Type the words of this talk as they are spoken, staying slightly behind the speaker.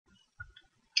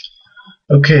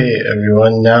Okay,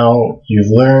 everyone, now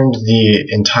you've learned the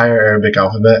entire Arabic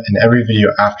alphabet, and every video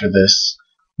after this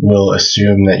will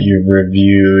assume that you've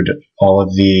reviewed all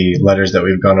of the letters that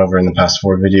we've gone over in the past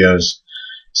 4 videos.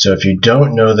 So if you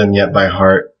don't know them yet by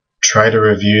heart, try to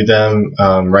review them,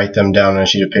 write them down on a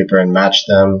sheet of paper and match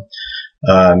them.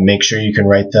 Make sure you can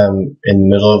write them in the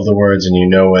middle of the words and you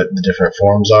know what the different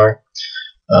forms are.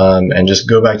 And just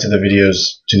go back to the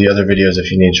other videos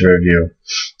if you need to review.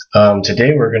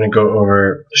 Today we're going to go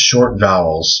over short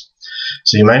vowels.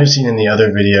 So you might have seen in the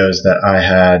other videos that I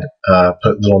had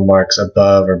put little marks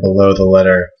above or below the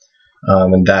letter,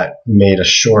 and that made a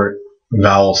short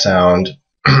vowel sound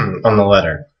on the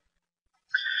letter.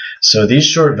 So these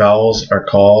short vowels are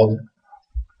called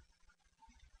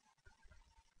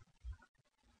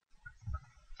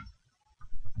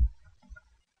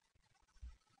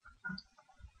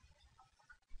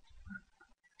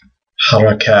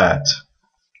harakat.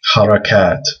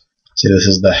 Harakat. See, this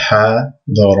is the ha,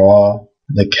 the ra,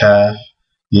 the kaf,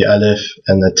 the alif,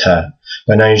 and the ta.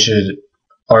 By now you should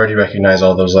already recognize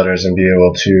all those letters and be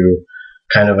able to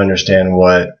kind of understand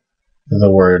what the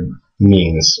word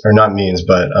means, or not means,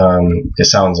 but it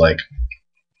sounds like.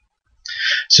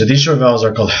 So these short vowels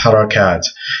are called harakat,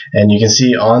 and you can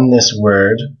see on this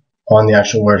word, on the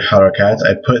actual word harakat,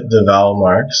 I put the vowel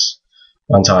marks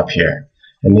on top here,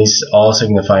 and these all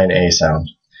signify an A sound.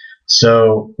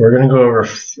 So we're going to go over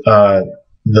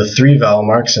the 3 vowel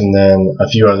marks and then a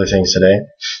few other things today.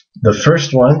 The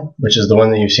first one, which is the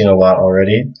one that you've seen a lot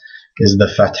already, is the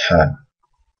fatha.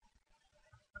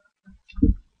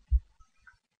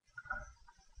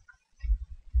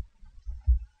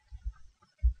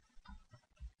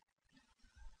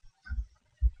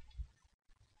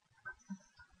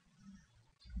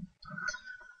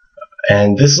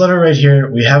 And this letter right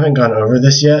here, we haven't gone over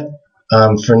this yet.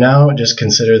 For now, just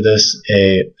consider this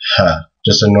a ha,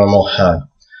 just a normal ha.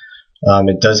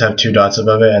 It does have 2 dots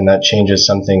above it, and that changes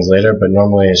some things later, but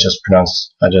normally it's just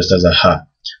pronounced just as a ha.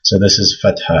 So this is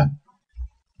fatha.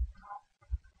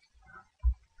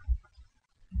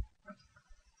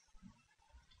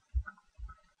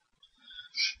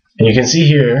 And you can see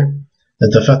here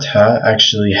that the fatha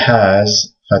actually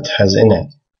has fathas in it,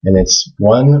 and it's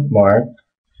 1 mark.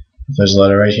 If there's a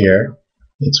letter right here,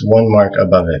 it's 1 mark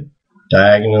above it,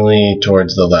 diagonally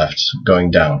towards the left,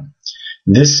 going down.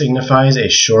 This signifies a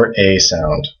short A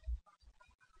sound.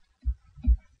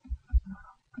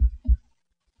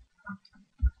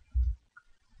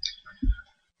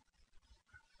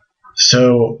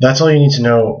 So that's all you need to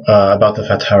know about the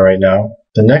fatha right now.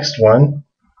 The next one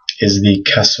is the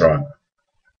kasrah.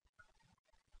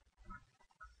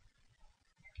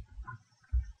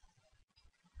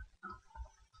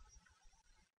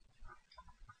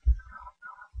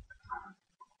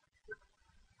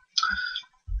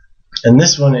 And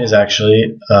this one is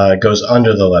actually goes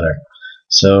under the letter.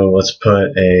 So let's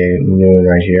put a noon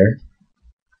right here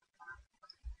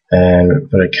and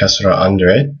put a kasrah under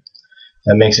it.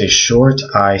 That makes a short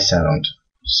I sound,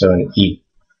 so an E.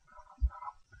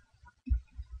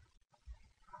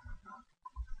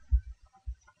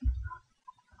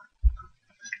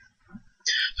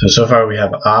 So far we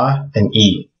have A and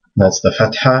E. That's the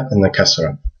fatha and the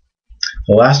kasrah.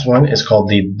 The last one is called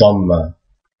the Dammah.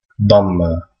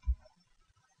 Dammah.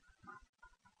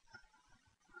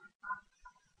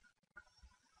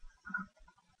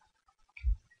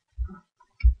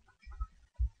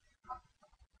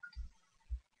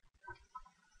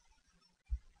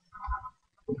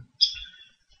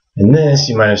 In this,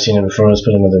 you might have seen it before. Let's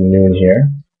put another noon here.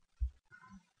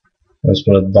 Let's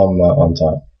put a Dammah on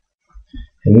top.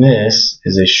 And this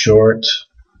is a short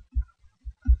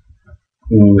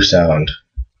oo sound.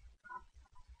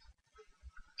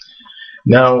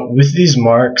 Now, with these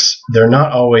marks, they're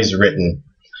not always written,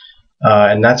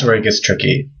 and that's where it gets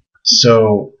tricky.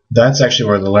 So that's actually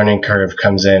where the learning curve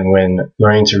comes in when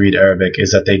learning to read Arabic,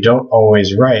 is that they don't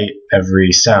always write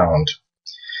every sound.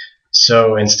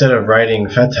 So instead of writing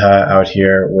fatha out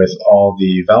here with all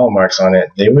the vowel marks on it,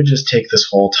 they would just take this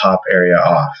whole top area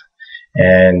off.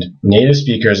 And native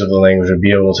speakers of the language would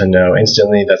be able to know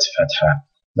instantly that's fatha,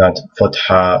 not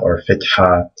fatha or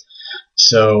fitha.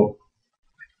 So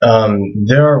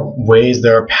there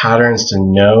are patterns to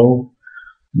know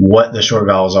what the short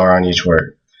vowels are on each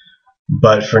word.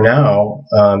 But for now,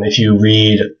 if you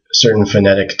read certain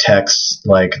phonetic texts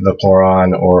like the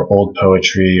Quran or old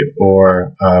poetry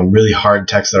or really hard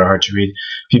texts that are hard to read,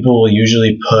 people will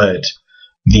usually put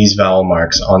these vowel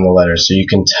marks on the letters so you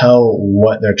can tell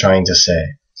what they're trying to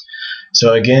say.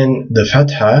 So again, the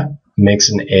fatha makes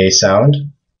an A sound,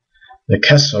 the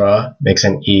kasrah makes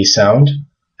an E sound,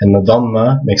 and the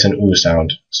Dammah makes an U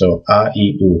sound. So A, I,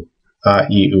 U. a, I,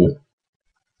 u.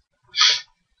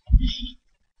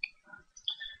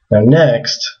 Now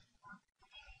next,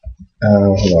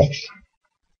 hold on.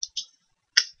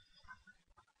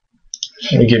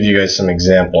 Let me give you guys some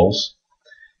examples.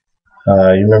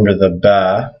 You remember the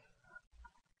ba,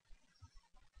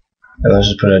 and let's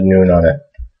just put a noon on it.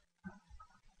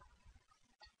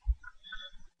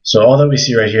 So all that we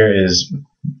see right here is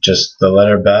just the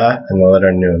letter ba and the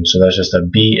letter noon. So that's just a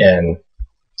bn.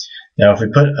 Now if we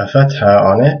put a fatha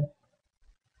on it,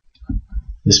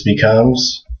 this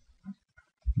becomes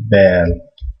ban.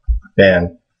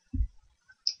 Ban.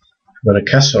 Put a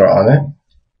kasrah on it,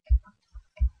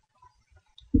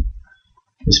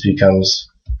 this becomes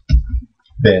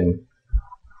bin.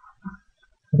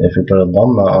 And if we put a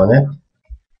Dammah on it,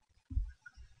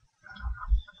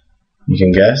 you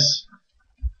can guess,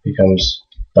 becomes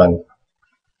bun.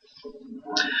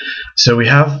 So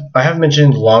I have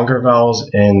mentioned longer vowels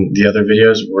in the other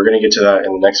videos. We're going to get to that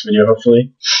in the next video,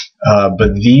 hopefully.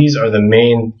 But these are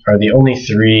the only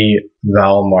 3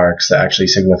 vowel marks that actually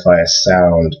signify a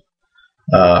sound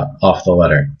off the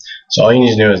letter. So all you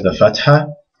need to know is the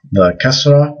fatha, the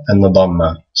kasrah, and the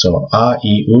Dammah. So a, I,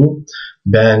 u,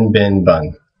 ban, bin,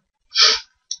 bun.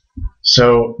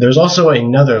 So there's also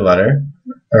another letter,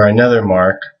 or another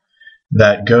mark,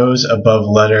 that goes above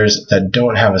letters that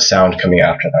don't have a sound coming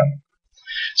after them.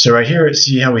 So right here,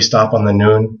 see how we stop on the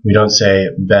noon? We don't say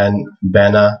ben,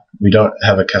 bena. We don't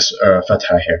have a kasrah or a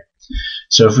fatha here.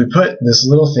 So if we put this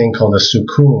little thing called a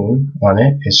sukoon on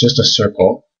it, it's just a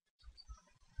circle.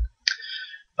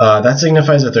 That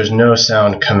signifies that there's no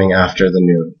sound coming after the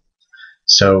noon.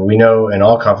 So we know in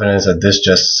all confidence that this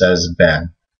just says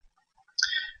ban.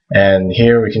 And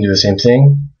here we can do the same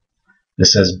thing.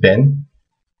 This says bin.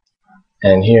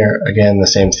 And here, again, the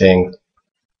same thing,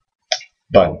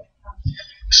 bun.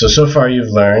 So far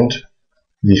you've learned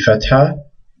the fatha,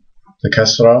 the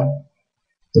kasrah,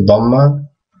 the Dammah,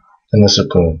 and the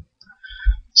sukoon.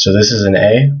 So this is an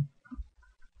A,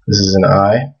 this is an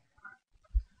I,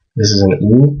 this is an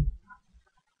U,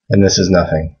 and this is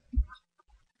nothing.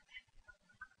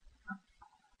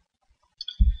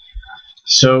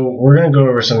 So we're going to go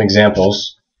over some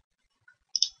examples.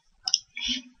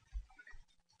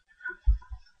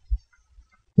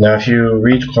 Now if you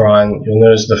read Quran, you'll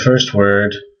notice the first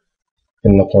word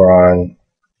in the Quran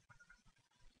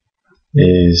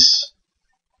is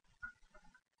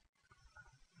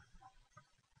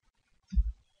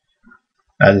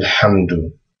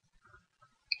Alhamdu.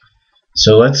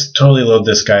 So let's totally load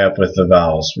this guy up with the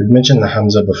vowels. We've mentioned the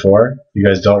Hamza before. You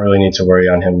guys don't really need to worry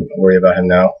about him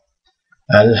now.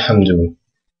 Alhamdu.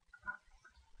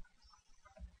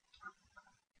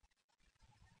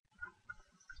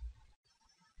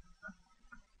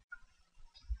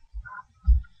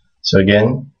 So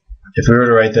again, if we were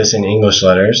to write this in English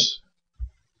letters,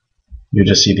 you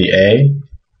just see the A,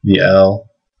 the L,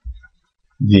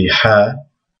 the Ha,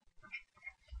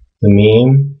 the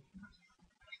Mim,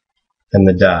 and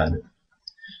the Dal.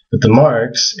 But the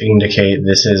marks indicate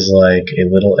this is like a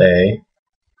little A,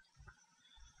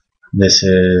 this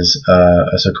is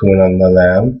a Sukoon on the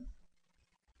Lam,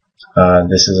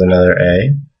 this is another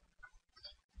A,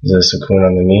 this is a Sukoon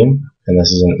on the Mim, and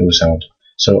this is an U sound.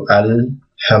 So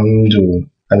Alhamdu,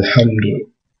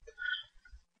 Alhamdu.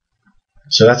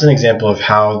 So that's an example of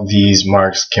how these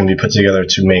marks can be put together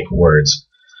to make words.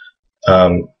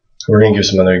 We're going to give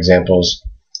some other examples.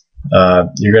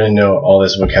 You're going to know all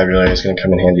this vocabulary is going to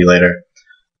come in handy later.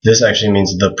 This actually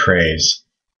means the praise.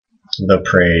 The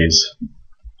praise.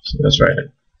 So let's write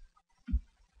it.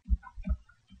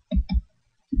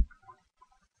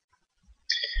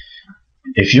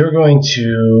 If you're going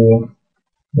to,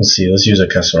 let's use a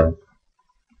kasrah.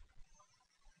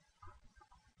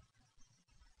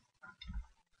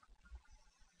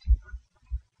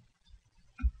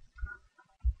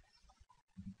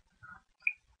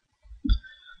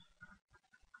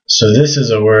 So this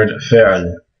is a word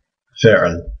fi'l.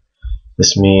 Fi'l.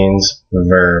 This means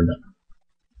verb.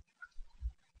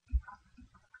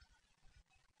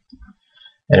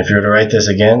 And if you were to write this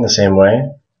again the same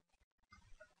way,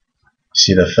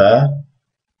 see the fa,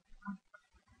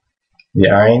 the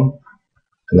ayn,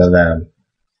 and the lam.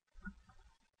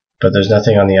 But there's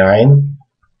nothing on the ayn.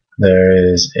 There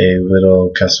is a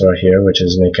little kasrah here, which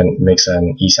makes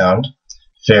an e sound.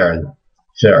 Fi'l.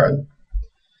 Fi'l.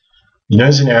 You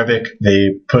notice in Arabic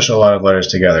they push a lot of letters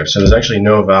together, so there's actually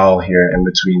no vowel here in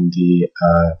between the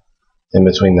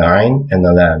ayn and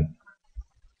the lam.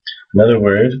 Another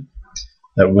word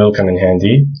that will come in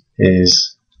handy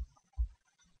is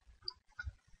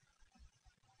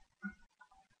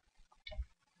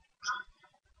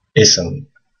ism.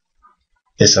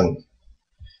 Ism.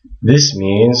 This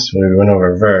means, when we went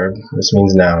over verb, this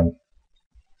means noun.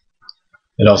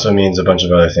 It also means a bunch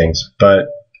of other things, but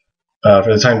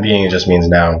for the time being, it just means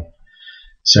noun.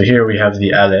 So here we have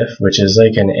the alif, which is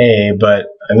like an A, but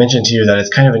I mentioned to you that it's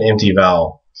kind of an empty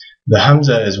vowel. The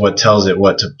hamza is what tells it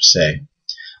what to say.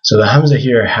 So the hamza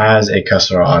here has a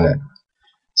kasrah on it.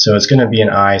 So it's going to be an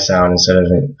I sound instead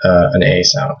of an A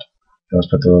sound. Let's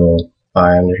put the little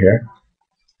I under here.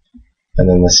 And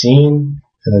then the seen,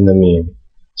 and then the meme.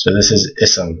 So this is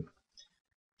ism.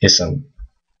 Ism.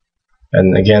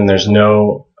 And again, there's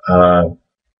no,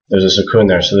 there's a sukoon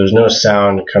there, so there's no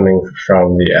sound coming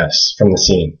from the S, from the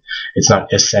seen. It's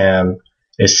not isam,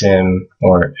 isim,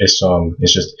 or isom.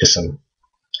 It's just ism.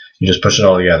 You just push it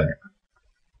all together.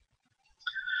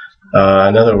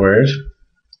 Another word,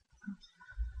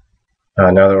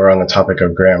 now that we're on the topic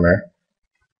of grammar,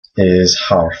 is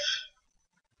harf.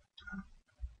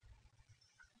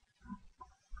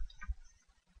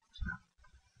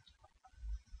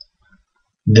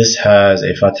 This has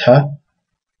a fatha,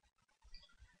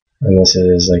 and this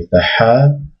is like the ha,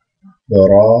 the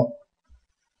ra,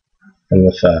 and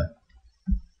the fa.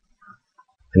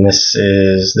 And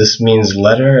this means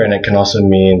letter, and it can also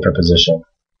mean preposition.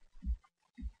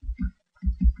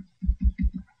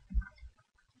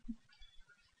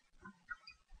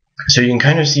 So you can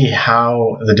kind of see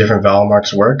how the different vowel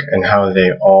marks work and how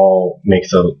they all make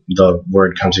the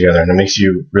word come together, and it makes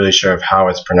you really sure of how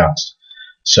it's pronounced.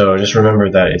 So just remember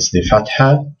that it's the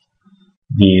fatha,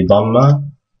 the Dammah,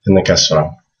 and the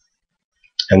Kasrah.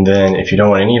 And then if you don't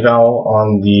want any vowel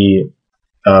on the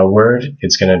word,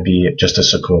 it's going to be just a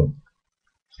Sukoon.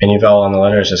 Any vowel on the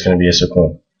letter is just going to be a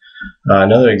Sukoon.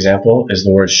 Another example is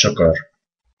the word shukr.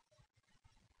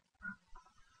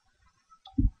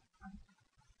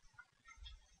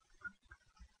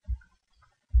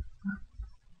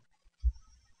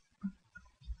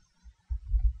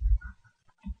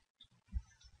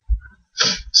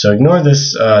 So ignore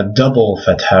this double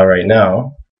fatha right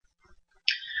now.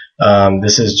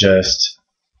 This is just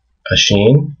a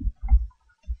sheen,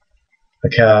 a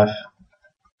kaf,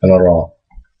 and a ra.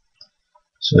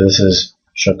 So this is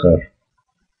shukr.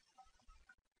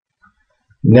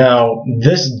 Now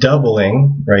this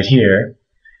doubling right here,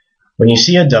 when you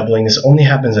see a doubling, this only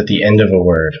happens at the end of a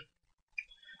word.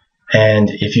 And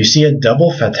if you see a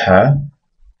double fatha,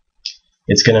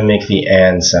 it's going to make the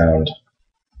an sound.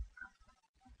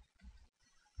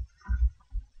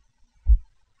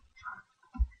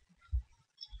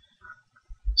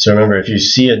 So remember, if you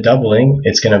see a doubling,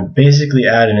 it's going to basically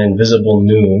add an invisible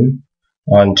noon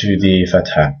onto the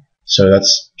fatha. So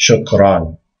that's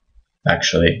shukran,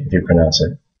 actually, if you pronounce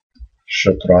it.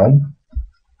 Shukran.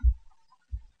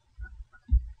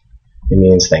 It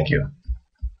means thank you.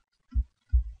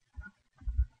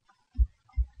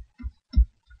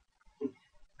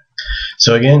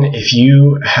 So again, if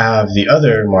you have the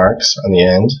other marks on the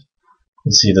end,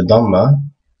 let's see the Dammah.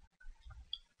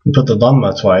 You put the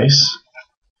Dammah twice.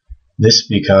 This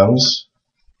becomes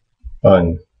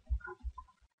un.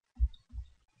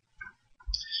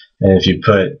 And if you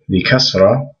put the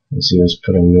Kasrah, let's see, let's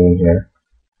put a noon here.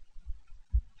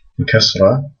 The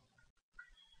Kasrah,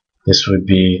 this would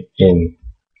be in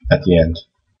at the end.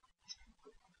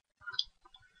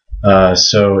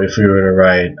 So if we were to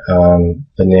write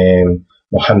the name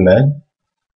Muhammad,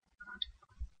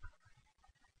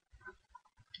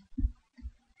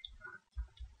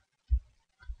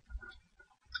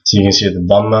 so you can see the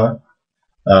Dammah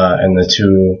and the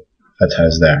two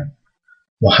fathas there.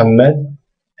 Muhammad,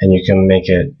 and you can make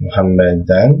it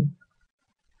Muhammadan.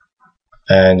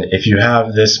 And if you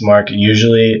have this mark,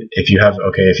 usually if you have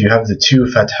the two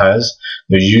fathas,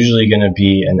 there's usually going to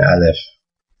be an alif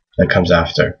that comes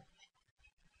after.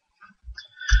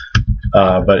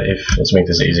 But let's make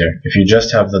this easier. If you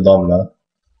just have the Dammah,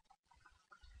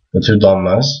 the two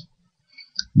Dammahs,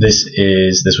 this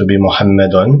would be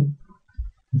Muhammadun.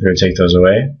 If you were to take those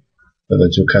away, the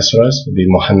two Kasras would be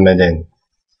Muhammadin.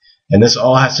 And this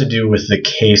all has to do with the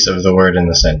case of the word in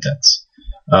the sentence.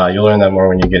 You'll learn that more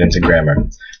when you get into grammar.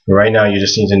 But right now, you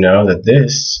just need to know that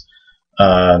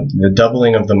the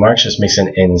doubling of the marks just makes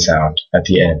an N sound at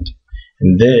the end.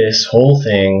 And this whole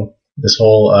thing, this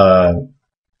whole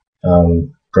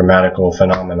grammatical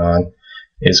phenomenon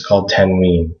is called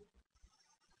Tanween.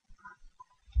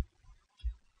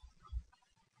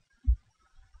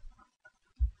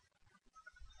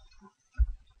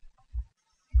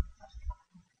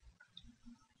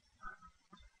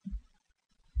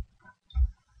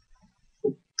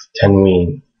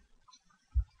 Tanween.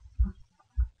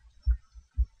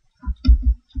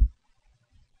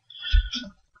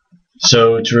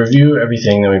 So to review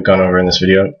everything that we've gone over in this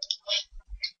video,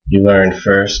 you learn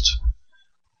first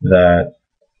that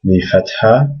the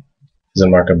fatha is a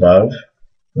mark above.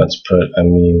 Let's put a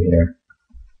meme here.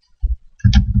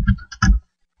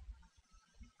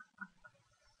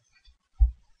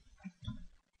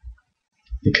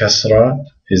 The Kasrah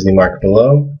is the mark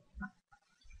below,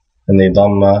 and the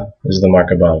Dammah is the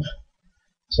mark above.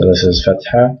 So this is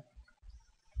fatha,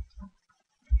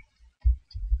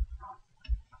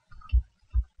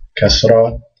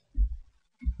 Kasrah,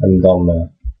 and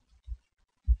Dammah.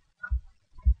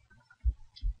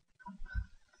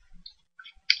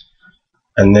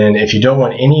 And then if you don't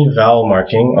want any vowel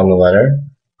marking on the letter,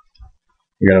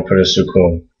 you're going to put a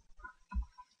Sukoon.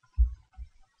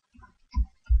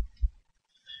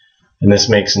 And this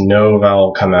makes no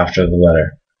vowel come after the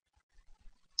letter.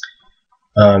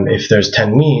 If there's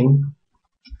Tanween,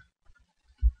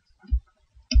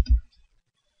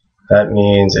 that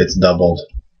means it's doubled.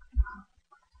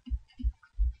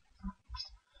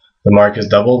 The mark is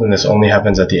doubled, and this only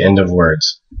happens at the end of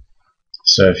words.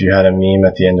 So if you had a meme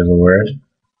at the end of a word,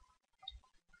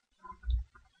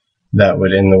 that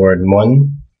would end the word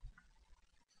mun.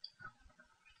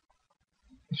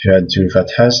 If you had two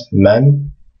fathas,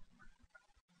 man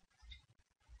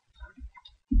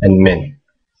and min.